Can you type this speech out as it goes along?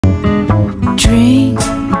Drink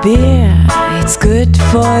beer, it's good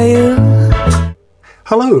for you.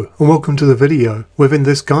 Hello and welcome to the video. Within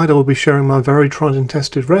this guide I will be sharing my very tried and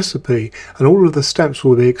tested recipe, and all of the steps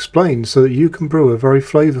will be explained so that you can brew a very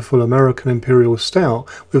flavourful American Imperial Stout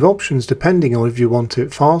with options depending on if you want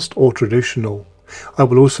it fast or traditional. I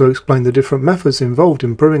will also explain the different methods involved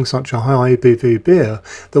in brewing such a high ABV beer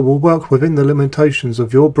that will work within the limitations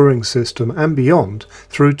of your brewing system and beyond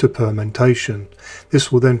through to fermentation.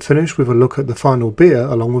 This will then finish with a look at the final beer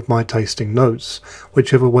along with my tasting notes.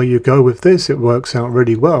 Whichever way you go with this, it works out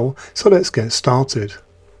really well, so let's get started.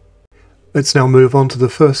 Let's now move on to the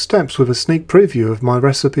first steps with a sneak preview of my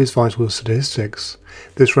recipe's vital statistics.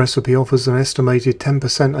 This recipe offers an estimated 10%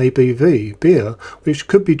 ABV beer, which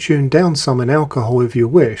could be tuned down some in alcohol if you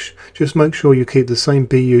wish. Just make sure you keep the same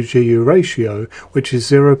BU-GU ratio, which is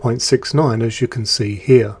 0.69 as you can see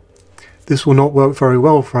here. This will not work very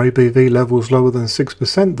well for ABV levels lower than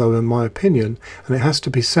 6% though, in my opinion, and it has to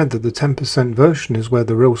be said that the 10% version is where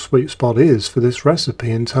the real sweet spot is for this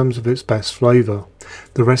recipe in terms of its best flavour.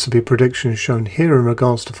 The recipe predictions shown here in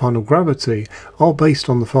regards to final gravity are based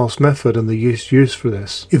on the fast method and the yeast used for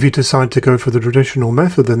this. If you decide to go for the traditional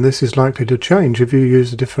method, then this is likely to change if you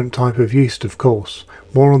use a different type of yeast, of course.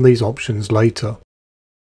 More on these options later.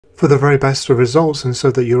 For the very best of results, and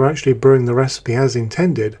so that you're actually brewing the recipe as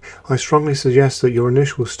intended, I strongly suggest that your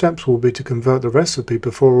initial steps will be to convert the recipe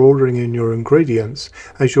before ordering in your ingredients,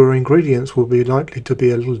 as your ingredients will be likely to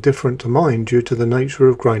be a little different to mine due to the nature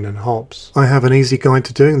of grain and hops. I have an easy guide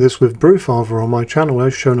to doing this with Brewhouse on my channel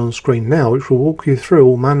as shown on screen now, which will walk you through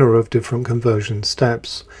all manner of different conversion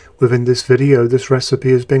steps. Within this video, this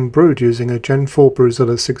recipe is being brewed using a Gen 4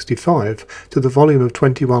 Brewzilla 65 to the volume of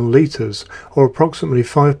 21 litres, or approximately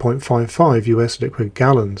 5.55 US liquid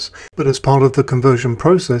gallons. But as part of the conversion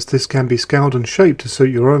process, this can be scaled and shaped to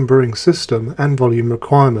suit your own brewing system and volume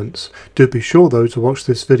requirements. Do be sure though to watch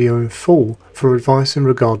this video in full for advice in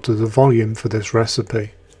regard to the volume for this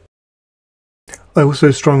recipe. I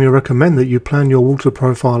also strongly recommend that you plan your water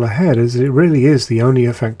profile ahead, as it really is the only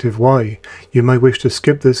effective way. You may wish to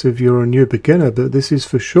skip this if you're a new beginner, but this is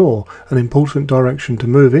for sure an important direction to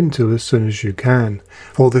move into as soon as you can.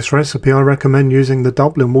 For this recipe I recommend using the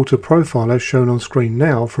Dublin water profile as shown on screen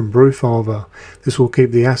now from Brewhouse. This will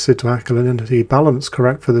keep the acid to alkalinity balance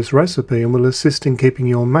correct for this recipe and will assist in keeping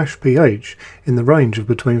your mash pH in the range of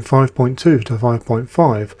between 5.2 to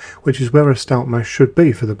 5.5, which is where a stout mash should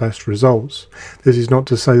be for the best results. This is not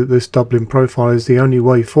to say that this Dublin profile is the only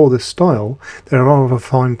way for this style. There are other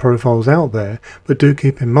fine profiles out there, but do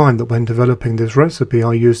keep in mind that when developing this recipe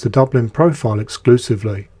I use the Dublin profile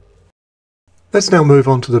exclusively. Let's now move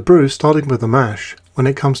on to the brew, starting with the mash. When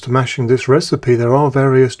it comes to mashing this recipe, there are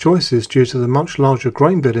various choices due to the much larger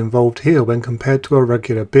grain bill involved here when compared to a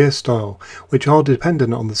regular beer style, which are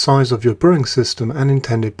dependent on the size of your brewing system and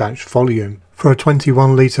intended batch volume. For a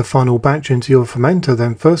 21 litre final batch into your fermenter,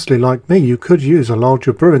 then firstly, like me, you could use a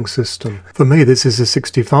larger brewing system. For me this is a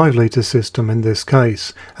 65 litre system in this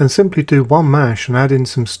case, and simply do one mash and add in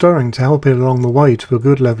some stirring to help it along the way to a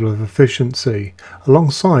good level of efficiency,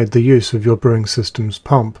 alongside the use of your brewing system's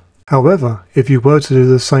pump. However, if you were to do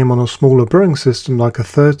the same on a smaller brewing system like a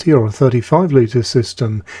 30 or a 35 litre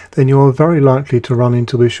system, then you are very likely to run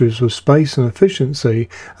into issues with space and efficiency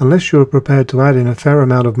unless you are prepared to add in a fair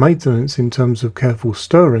amount of maintenance in terms of careful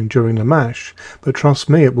stirring during the mash, but trust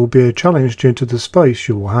me, it will be a challenge due to the space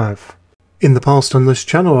you will have. In the past on this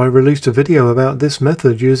channel I released a video about this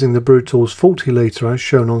method using the Brewtools 40 litre as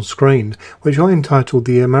shown on screen, which I entitled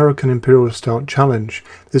the American Imperial Stout Challenge.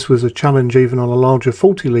 This was a challenge even on a larger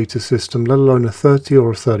 40 litre system, let alone a 30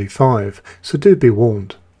 or a 35, so do be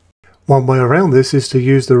warned. One way around this is to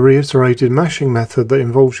use the reiterated mashing method that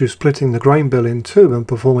involves you splitting the grain bill in two and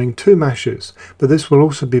performing two mashes, but this will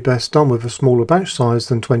also be best done with a smaller batch size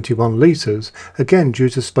than 21 litres, again due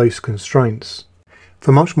to space constraints.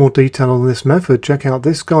 For much more detail on this method, check out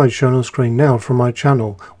this guide shown on screen now from my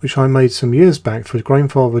channel, which I made some years back for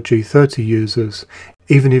Grainfather G30 users.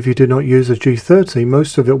 Even if you do not use a G30,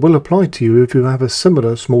 most of it will apply to you if you have a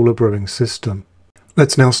similar smaller brewing system.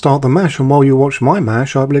 Let's now start the mash, and while you watch my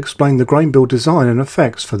mash I will explain the grain bill design and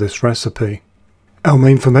effects for this recipe. Our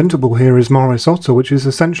main fermentable here is Otter, which is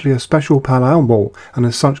essentially a special pale ale malt, and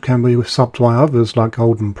as such can be subbed by others like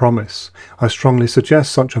Golden Promise. I strongly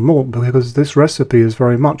suggest such a malt because this recipe is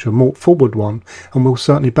very much a malt forward one and will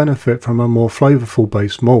certainly benefit from a more flavourful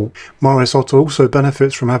base malt. Otter also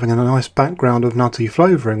benefits from having a nice background of nutty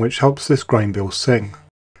flavouring, which helps this grain bill sing.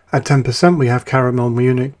 At 10% we have Caramel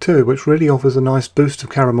Munich II, which really offers a nice boost of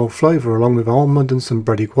caramel flavour along with almond and some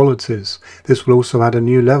bready qualities. This will also add a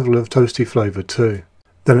new level of toasty flavour too.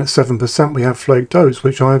 Then at 7% we have flaked oats,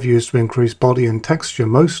 which I have used to increase body and texture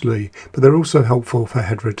mostly, but they're also helpful for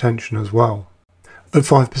head retention as well. At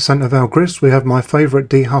 5% of our grist we have my favourite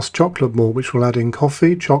dehusked chocolate malt, which will add in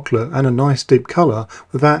coffee, chocolate and a nice deep colour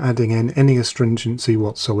without adding in any astringency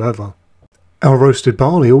whatsoever. Our roasted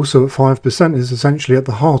barley, also at 5%, is essentially at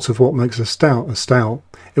the heart of what makes a stout a stout.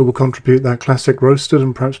 It will contribute that classic roasted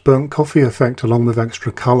and perhaps burnt coffee effect along with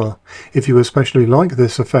extra colour. If you especially like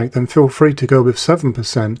this effect, then feel free to go with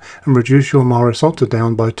 7% and reduce your Morris Otter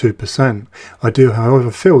down by 2%. I do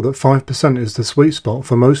however feel that 5% is the sweet spot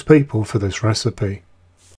for most people for this recipe.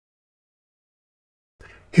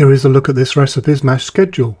 Here is a look at this recipe's mash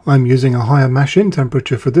schedule. I'm using a higher mash in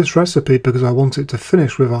temperature for this recipe because I want it to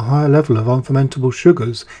finish with a higher level of unfermentable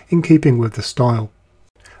sugars in keeping with the style.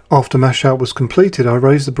 After mash out was completed, I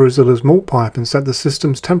raised the Bruzilla's malt pipe and set the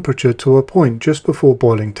system's temperature to a point just before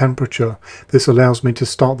boiling temperature. This allows me to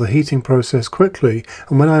start the heating process quickly,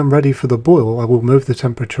 and when I am ready for the boil I will move the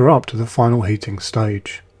temperature up to the final heating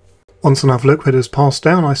stage. Once enough liquid has passed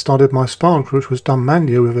down, I started my sparge, which was done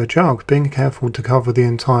manually with a jug, being careful to cover the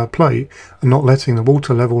entire plate and not letting the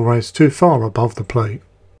water level rise too far above the plate.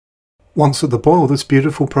 Once at the boil, this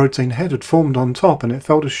beautiful protein head had formed on top and it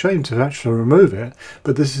felt a shame to actually remove it,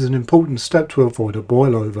 but this is an important step to avoid a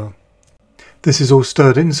boil over. This is all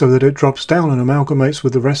stirred in so that it drops down and amalgamates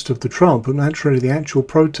with the rest of the trub, but naturally the actual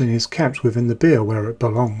protein is kept within the beer where it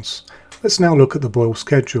belongs. Let's now look at the boil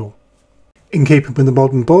schedule. In keeping with the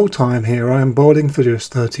modern boil time here, I am boiling for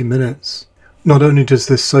just 30 minutes. Not only does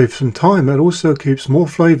this save some time, it also keeps more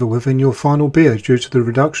flavour within your final beer due to the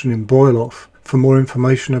reduction in boil off. For more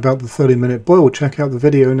information about the 30-minute boil, check out the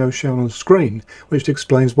video now shown on screen, which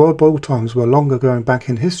explains why boil times were longer going back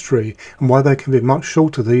in history and why they can be much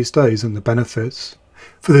shorter these days and the benefits.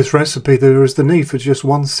 For this recipe there is the need for just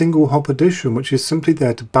one single hop addition, which is simply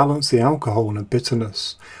there to balance the alcohol and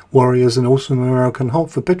bitterness. Warrior is an awesome American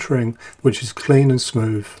hop for bittering, which is clean and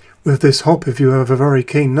smooth. With this hop, if you have a very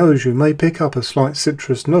keen nose, you may pick up a slight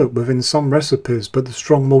citrus note within some recipes, but the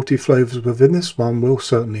strong malty flavours within this one will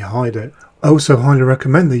certainly hide it. I also highly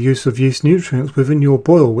recommend the use of yeast nutrients within your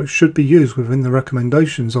boil, which should be used within the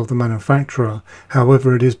recommendations of the manufacturer.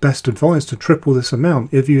 However, it is best advised to triple this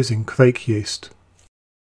amount if using fake yeast.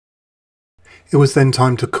 It was then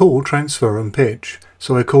time to cool, transfer and pitch,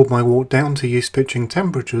 so I cooled my wort down to yeast pitching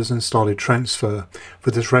temperatures and started transfer. For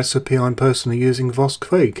this recipe I'm personally using Voss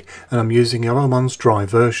Kvik, and I'm using Yellowman's dry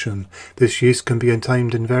version. This yeast can be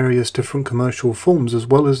obtained in various different commercial forms as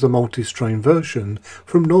well as the multi-strain version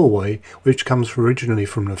from Norway, which comes originally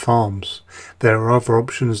from the farms. There are other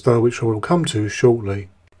options though which I will come to shortly.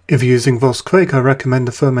 If you're using Voss Kvik, I recommend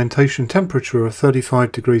a fermentation temperature of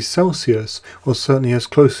 35 degrees Celsius, or certainly as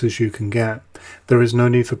close as you can get. There is no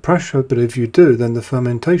need for pressure, but if you do, then the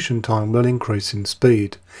fermentation time will increase in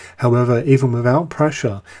speed. However, even without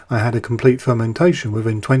pressure, I had a complete fermentation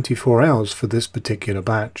within 24 hours for this particular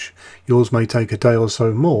batch. Yours may take a day or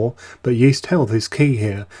so more, but yeast health is key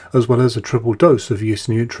here, as well as a triple dose of yeast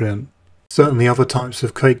nutrient. Certainly other types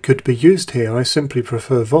of cake could be used here. I simply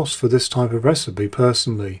prefer Voss for this type of recipe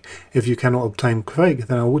personally. If you cannot obtain cake,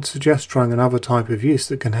 then I would suggest trying another type of yeast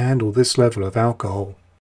that can handle this level of alcohol.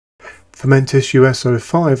 Fermentis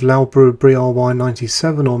US05, Laubrew Brie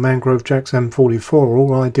RY97 or Mangrove Jacks M44 are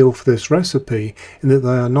all ideal for this recipe in that they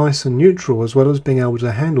are nice and neutral as well as being able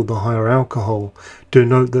to handle the higher alcohol. Do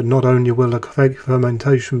note that not only will a Kvik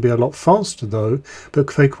fermentation be a lot faster though, but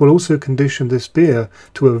Kvik will also condition this beer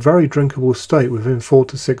to a very drinkable state within 4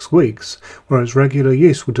 to 6 weeks, whereas regular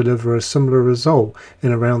yeast will deliver a similar result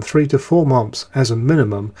in around 3 to 4 months as a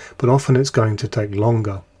minimum, but often it's going to take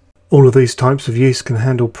longer. All of these types of yeast can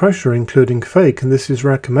handle pressure including Kvik, and this is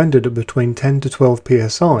recommended at between 10 to 12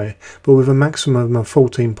 psi, but with a maximum of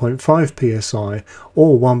 14.5 psi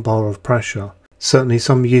or 1 bar of pressure. Certainly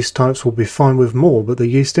some yeast types will be fine with more, but the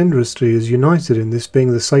yeast industry is united in this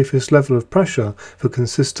being the safest level of pressure for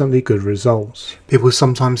consistently good results. People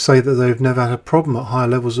sometimes say that they've never had a problem at higher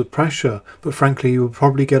levels of pressure, but frankly you would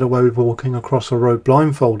probably get away with walking across a road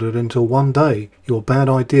blindfolded until one day your bad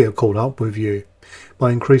idea caught up with you.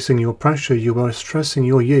 By increasing your pressure you are stressing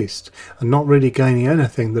your yeast and not really gaining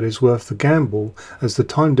anything that is worth the gamble, as the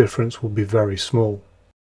time difference will be very small.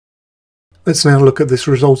 Let's now look at this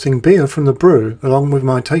resulting beer from the brew, along with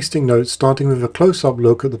my tasting notes, starting with a close-up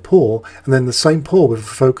look at the pour and then the same pour with a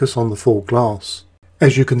focus on the full glass.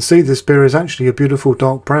 As you can see, this beer is actually a beautiful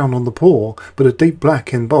dark brown on the pour, but a deep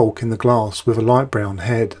black in bulk in the glass with a light brown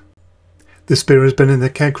head. This beer has been in the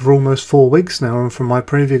keg for almost 4 weeks now, and from my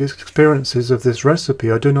previous experiences of this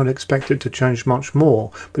recipe I do not expect it to change much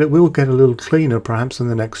more, but it will get a little cleaner perhaps in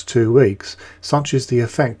the next 2 weeks. Such is the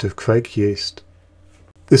effect of Kvik yeast.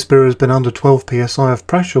 This beer has been under 12 psi of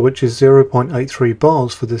pressure, which is 0.83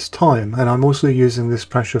 bars for this time, and I'm also using this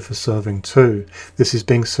pressure for serving too. This is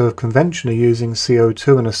being served conventionally using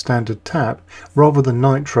CO2 and a standard tap, rather than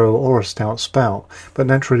nitro or a stout spout, but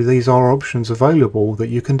naturally these are options available that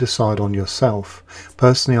you can decide on yourself.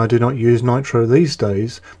 Personally, I do not use nitro these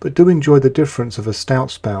days, but do enjoy the difference of a stout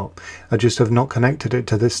spout. I just have not connected it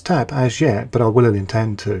to this tap as yet, but I will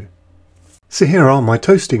intend to. So here are my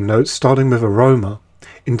toasting notes, starting with aroma.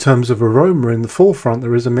 In terms of aroma, in the forefront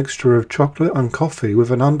there is a mixture of chocolate and coffee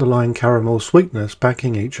with an underlying caramel sweetness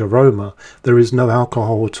backing each aroma. There is no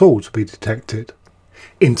alcohol at all to be detected.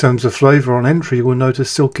 In terms of flavour on entry, you will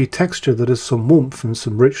notice silky texture that has some warmth and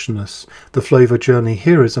some richness. The flavour journey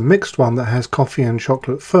here is a mixed one that has coffee and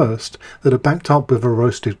chocolate first, that are backed up with a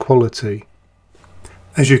roasted quality.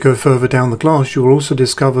 As you go further down the glass, you will also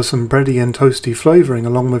discover some bready and toasty flavouring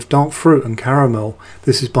along with dark fruit and caramel.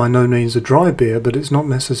 This is by no means a dry beer, but it's not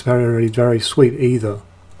necessarily very sweet either.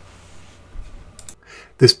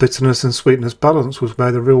 This bitterness and sweetness balance was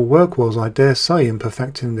where the real work was, I dare say, in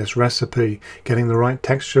perfecting this recipe. Getting the right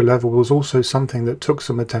texture level was also something that took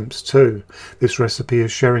some attempts too. This recipe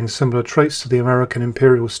is sharing similar traits to the American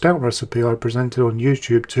Imperial Stout recipe I presented on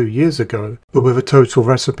YouTube 2 years ago, but with a total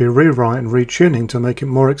recipe rewrite and retuning to make it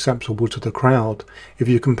more acceptable to the crowd. If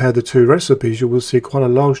you compare the two recipes, you will see quite a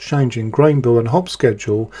large change in grain bill and hop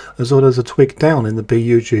schedule, as well as a tweak down in the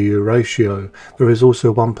BU-GU ratio. There is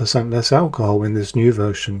also 1% less alcohol in this new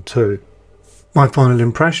version too. My final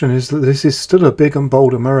impression is that this is still a big and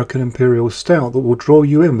bold American Imperial Stout that will draw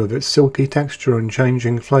you in with its silky texture and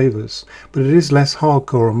changing flavours, but it is less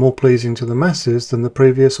hardcore and more pleasing to the masses than the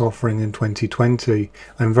previous offering in 2020.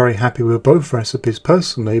 I'm very happy with both recipes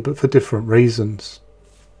personally, but for different reasons.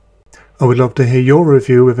 I would love to hear your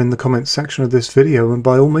review within the comments section of this video, and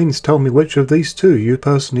by all means tell me which of these two you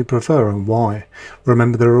personally prefer and why.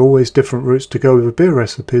 Remember, there are always different routes to go with beer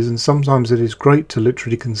recipes, and sometimes it is great to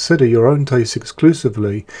literally consider your own taste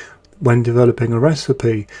exclusively when developing a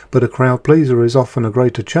recipe, but a crowd pleaser is often a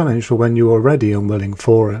greater challenge for when you are ready and willing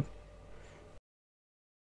for it.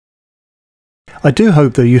 I do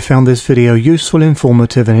hope that you found this video useful,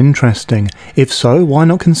 informative and interesting. If so, why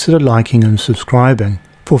not consider liking and subscribing?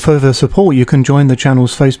 For further support, you can join the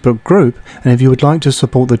channel's Facebook group, and if you would like to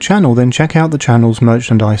support the channel, then check out the channel's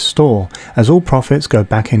merchandise store, as all profits go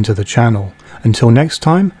back into the channel. Until next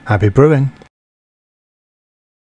time, happy brewing!